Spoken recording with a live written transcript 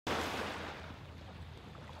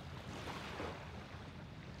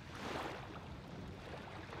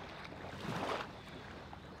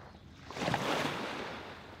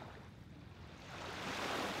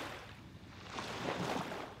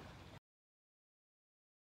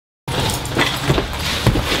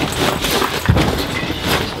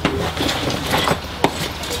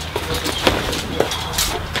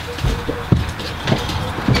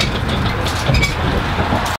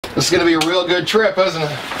It's gonna be a real good trip, isn't it?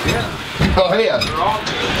 Yeah. Oh yeah.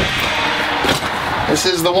 This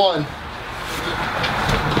is the one.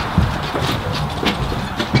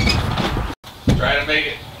 Try to make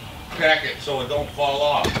it, crack it so it don't fall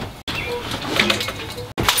off.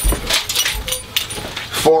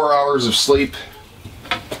 4 hours of sleep.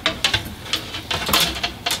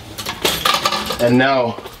 And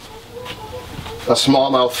now a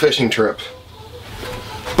smallmouth fishing trip.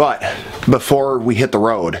 But before we hit the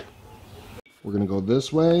road, we're gonna go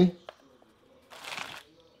this way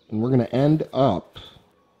and we're gonna end up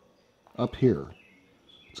here.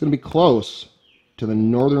 It's gonna be close to the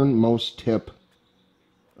northernmost tip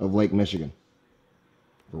of Lake Michigan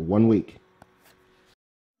for 1 week.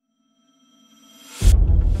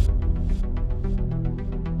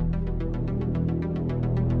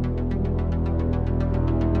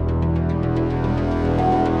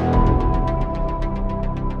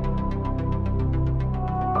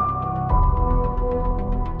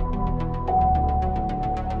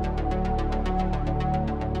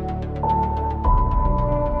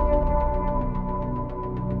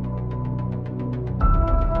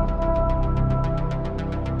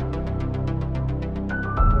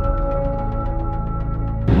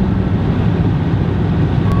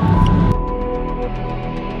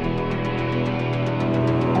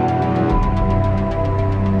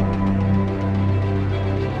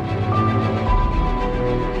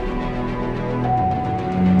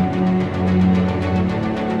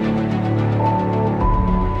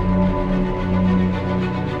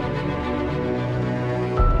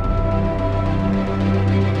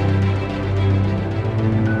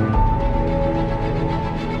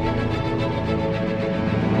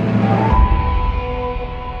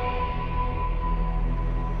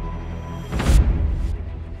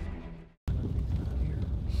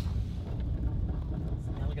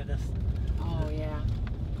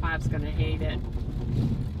 Gonna hate it.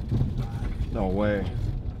 No way.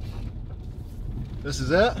 This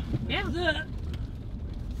is it? Yeah, that's it.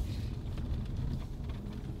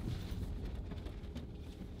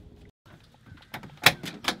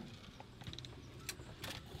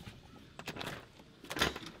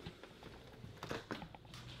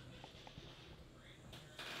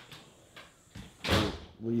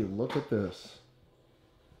 Will you look at this?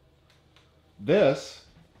 This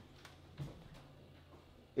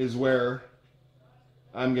is where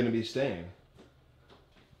I'm going to be staying.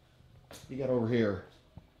 You got over here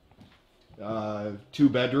 2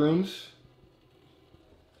 bedrooms.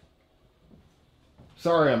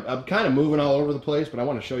 Sorry, I'm kind of moving all over the place, but I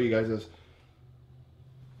want to show you guys this.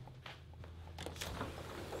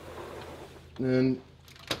 And then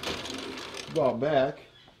go out back.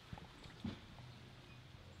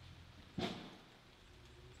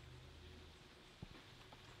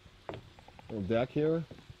 Little deck here.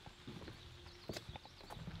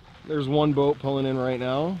 There's one boat pulling in right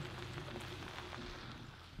now.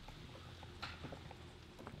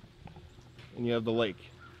 And you have the lake,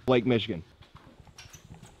 Lake Michigan.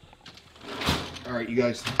 All right, you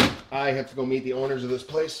guys, I have to go meet the owners of this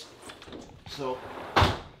place. So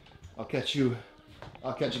I'll catch you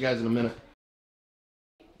guys in a minute.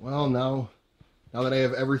 Well, now that I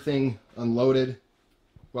have everything unloaded,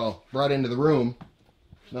 well, brought into the room,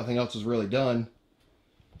 nothing else is really done.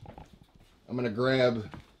 I'm gonna grab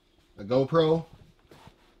a GoPro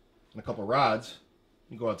and a couple rods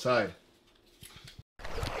and go outside.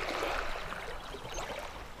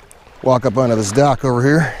 Walk up onto this dock over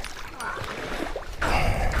here.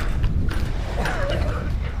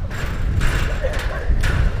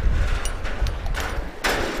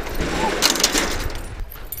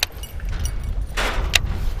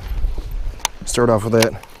 Start off with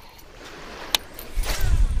that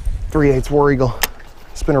 3/8 War Eagle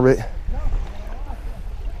spinnerbait.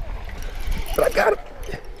 But I got it.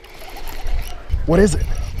 What is it?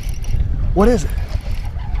 What is it?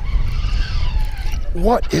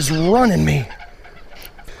 What is running me?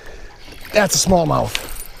 That's a smallmouth.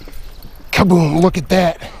 Kaboom, look at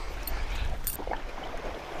that.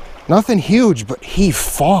 Nothing huge, but he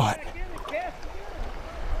fought.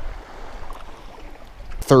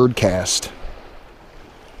 Third cast.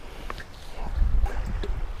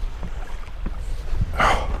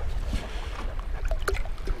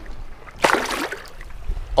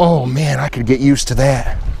 Oh man, I could get used to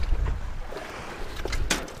that.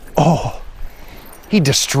 Oh, he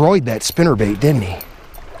destroyed that spinnerbait, didn't he?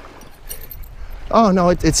 Oh no,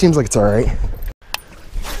 it seems like it's all right.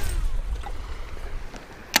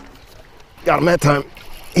 Got him that time.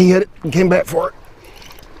 He hit it and came back for it.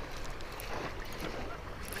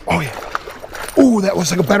 Oh yeah. Ooh, that was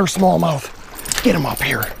like a better smallmouth. Get him up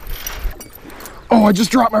here. Oh, I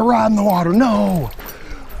just dropped my rod in the water. No!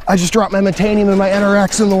 I just dropped my Metanium and my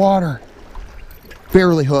NRX in the water.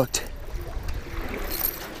 Barely hooked.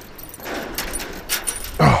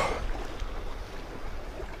 Oh.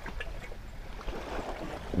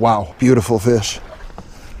 Wow, beautiful fish.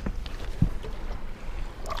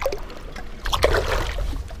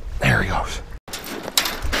 There he goes.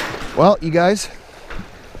 Well, you guys,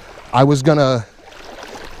 I was gonna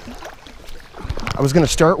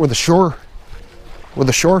start with a shore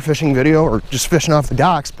fishing video, or just fishing off the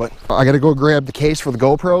docks, but I gotta go grab the case for the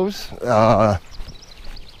GoPros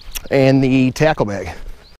and the tackle bag.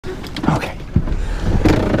 Okay.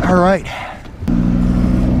 All right.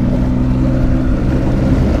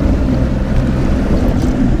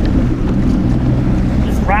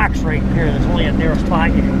 This rock's right here. There's only a narrow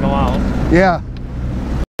spot you can go out. Yeah.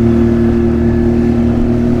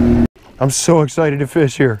 I'm so excited to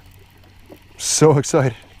fish here. So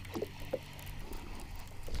excited.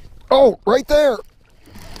 Oh, right there.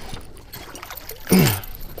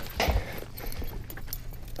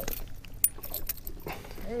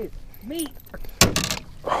 Hey, meat.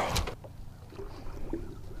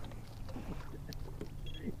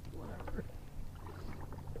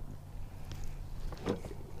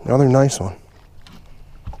 Another nice one.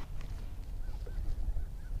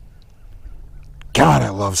 God, I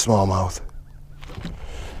love smallmouth.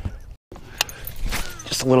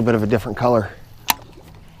 Just a little bit of a different color.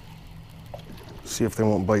 See if they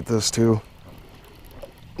won't bite this too.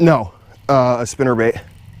 No, a spinnerbait.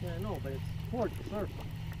 Yeah, I know, but it's towards the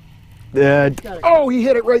surface. Oh, he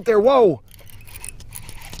hit it right there. Whoa.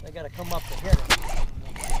 They gotta come up to hit it.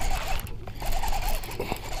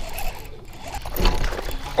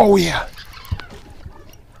 Oh, yeah.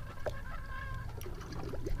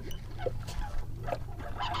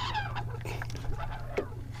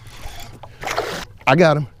 I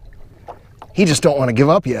got him. He just don't want to give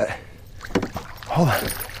up yet. Hold on.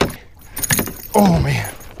 Oh,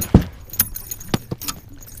 man.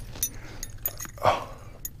 Oh.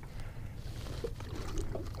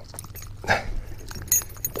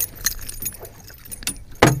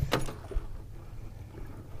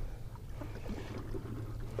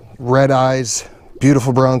 Red eyes,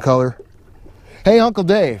 beautiful brown color. Hey, Uncle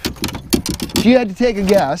Dave, if you had to take a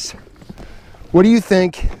guess, what do you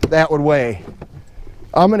think that would weigh?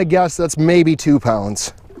 I'm gonna guess that's maybe 2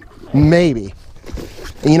 pounds. Maybe.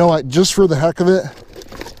 And you know what, just for the heck of it,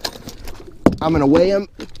 I'm gonna weigh him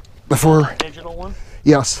before. Digital one?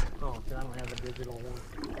 Yes. Oh, I don't have a digital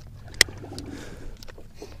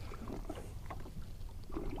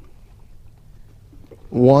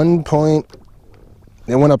one.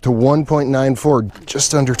 It went up to 1.94,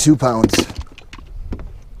 just under 2 pounds.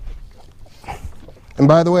 And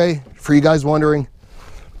by the way, for you guys wondering,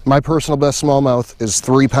 my personal best smallmouth is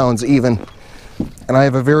 3 pounds even. And I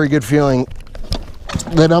have a very good feeling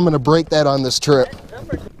that I'm gonna break that on this trip.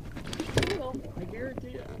 I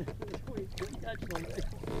guarantee it.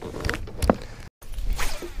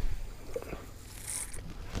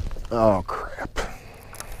 Oh, crap.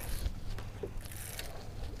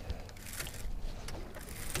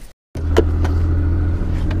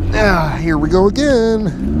 Ah, here we go again.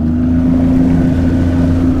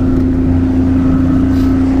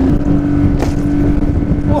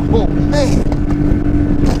 Oh, man.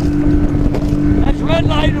 That's red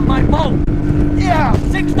light in my boat. Yeah.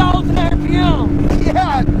 6,000 RPM.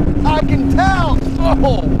 Yeah, I can tell.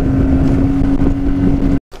 Oh.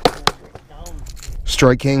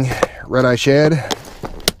 Strike King, Red Eye Shad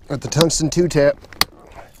at the tungsten 2-tap.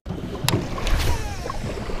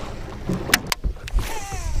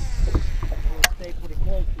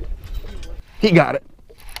 He got it.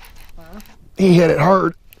 Huh? He hit it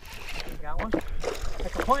hard. You got one?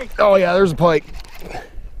 That's a pike. Oh yeah, there's a pike.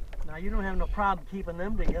 Now you don't have no problem keeping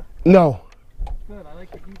them, do you? No. Good. I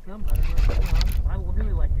like to eat them better. I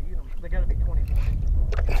really like to eat them. They gotta be 20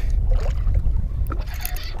 pounds.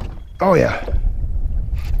 Oh yeah.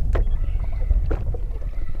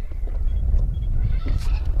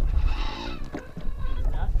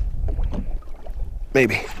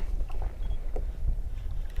 Maybe.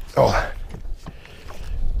 Oh.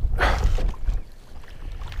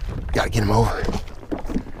 Gotta get him over.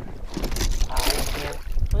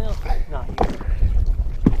 Well, not you.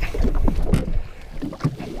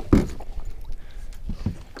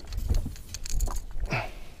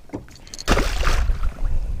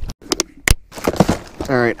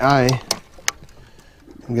 All right,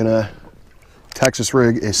 I'm gonna Texas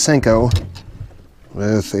rig a Senko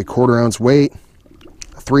with a 1/4 ounce weight,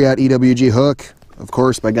 a 3/0 EWG hook, of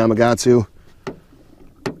course by Gamakatsu,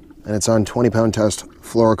 and it's on 20-pound test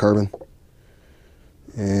fluorocarbon.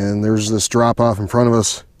 And there's this drop off in front of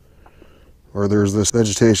us, or there's this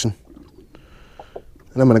vegetation.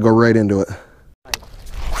 And I'm gonna go right into it.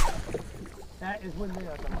 That is when they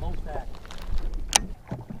are the most active.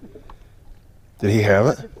 Did he have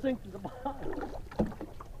it? It sinks to the bottom.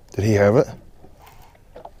 Did he have it?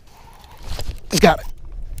 He's got it.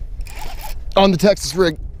 On the Texas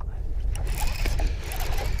rig.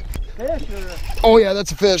 Fish or Oh yeah,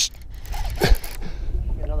 that's a fish.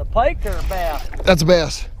 another pike or a bass? That's a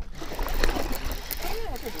bass.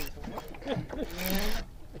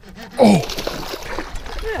 Oh!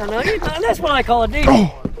 Yeah, no, that's what I call a decent Oh!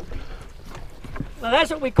 one. Now that's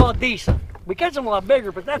what we call decent. We catch them a lot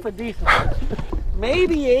bigger, but that's a decent one.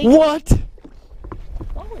 Maybe 8. What?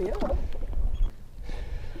 Oh yeah.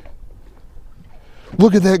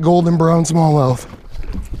 Look at that golden brown smallmouth.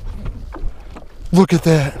 Look at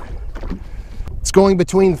that. It's going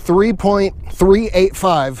between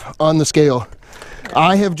 3.385 on the scale.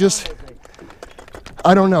 I have just,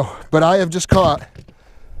 I don't know, but I have just caught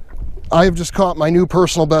my new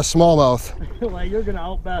personal best smallmouth. Well, you're gonna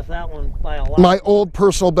outbass that one by a lot. My old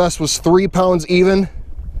personal best was 3 pounds even.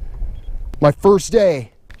 My first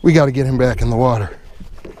day, we got to get him back in the water.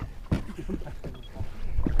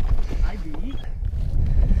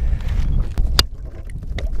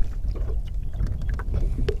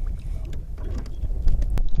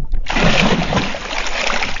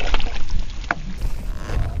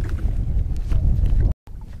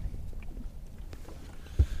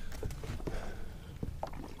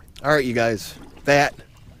 All right, you guys, that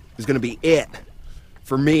is going to be it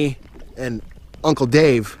for me and Uncle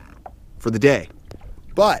Dave for the day.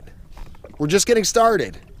 But we're just getting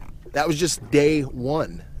started. That was just day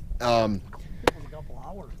one.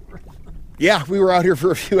 Yeah, we were out here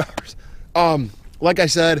for a few hours. Like I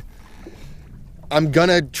said, I'm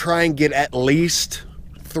gonna try and get at least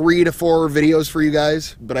 3 to 4 videos for you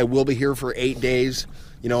guys, but I will be here for 8 days,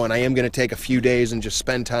 you know, and I am gonna take a few days and just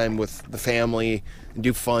spend time with the family and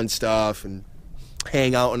do fun stuff and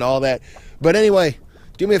hang out and all that. But anyway,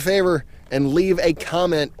 do me a favor and leave a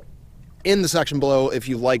comment in the section below if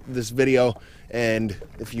you liked this video and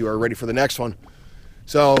if you are ready for the next one.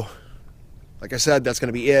 So, like I said, that's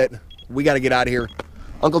gonna be it. We gotta get out of here.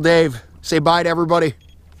 Uncle Dave, say bye to everybody.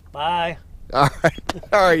 Bye. All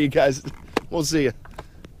right, you guys. We'll see you.